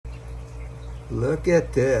Look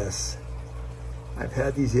at this. I've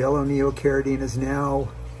had these yellow neocaridinas now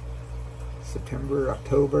September,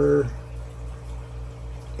 October,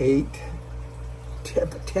 10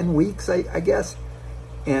 weeks, I guess.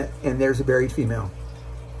 And there's a berried female.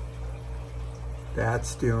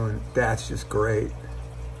 That's just great.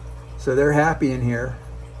 So they're happy in here.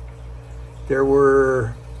 There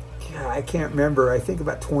were, I can't remember, I think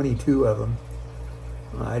about 22 of them.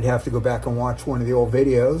 I'd have to go back and watch one of the old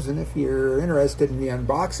videos, and if you're interested in the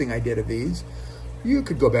unboxing I did of these, you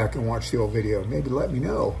could go back and watch the old video. Maybe let me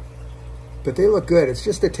know. But they look good. It's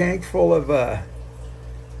just a tank full of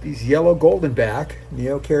these Yellow Goldenback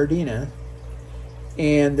Neocaridina,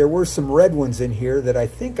 and there were some red ones in here that I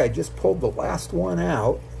think I just pulled the last one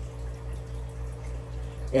out.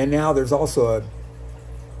 And now there's also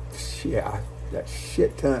that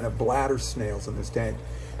shit ton of bladder snails in this tank,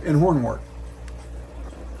 and hornwort.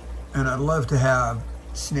 And I'd love to have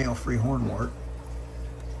snail-free hornwort,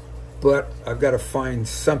 but I've got to find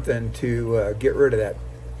something to get rid of that,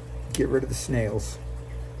 get rid of the snails.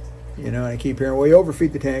 You know, and I keep hearing, well, you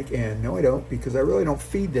overfeed the tank, and no, I don't, because I really don't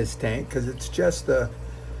feed this tank, because it's just the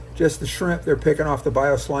shrimp. They're picking off the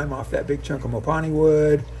bio-slime off that big chunk of mopani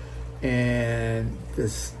wood, and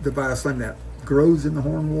the bio-slime that grows in the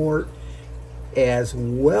hornwort, as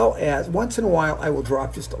well as once in a while I will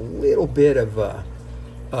drop just a little bit of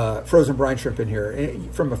frozen brine shrimp in here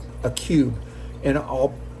from a cube, and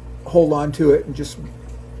I'll hold on to it and just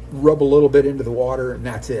rub a little bit into the water, and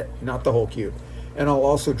that's it, not the whole cube. And I'll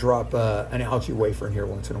also drop an algae wafer in here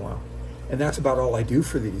once in a while. And that's about all I do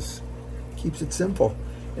for these. Keeps it simple.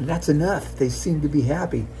 And that's enough. They seem to be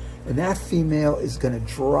happy. And that female is going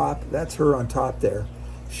to drop, that's her on top there.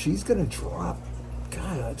 She's going to drop,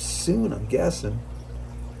 God, soon, I'm guessing.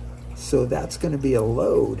 So that's going to be a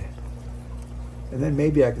load. And then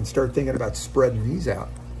maybe I can start thinking about spreading these out.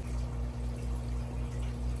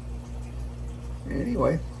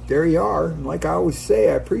 Anyway, there you are. And like I always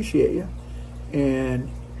say, I appreciate you. And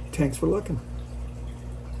thanks for looking.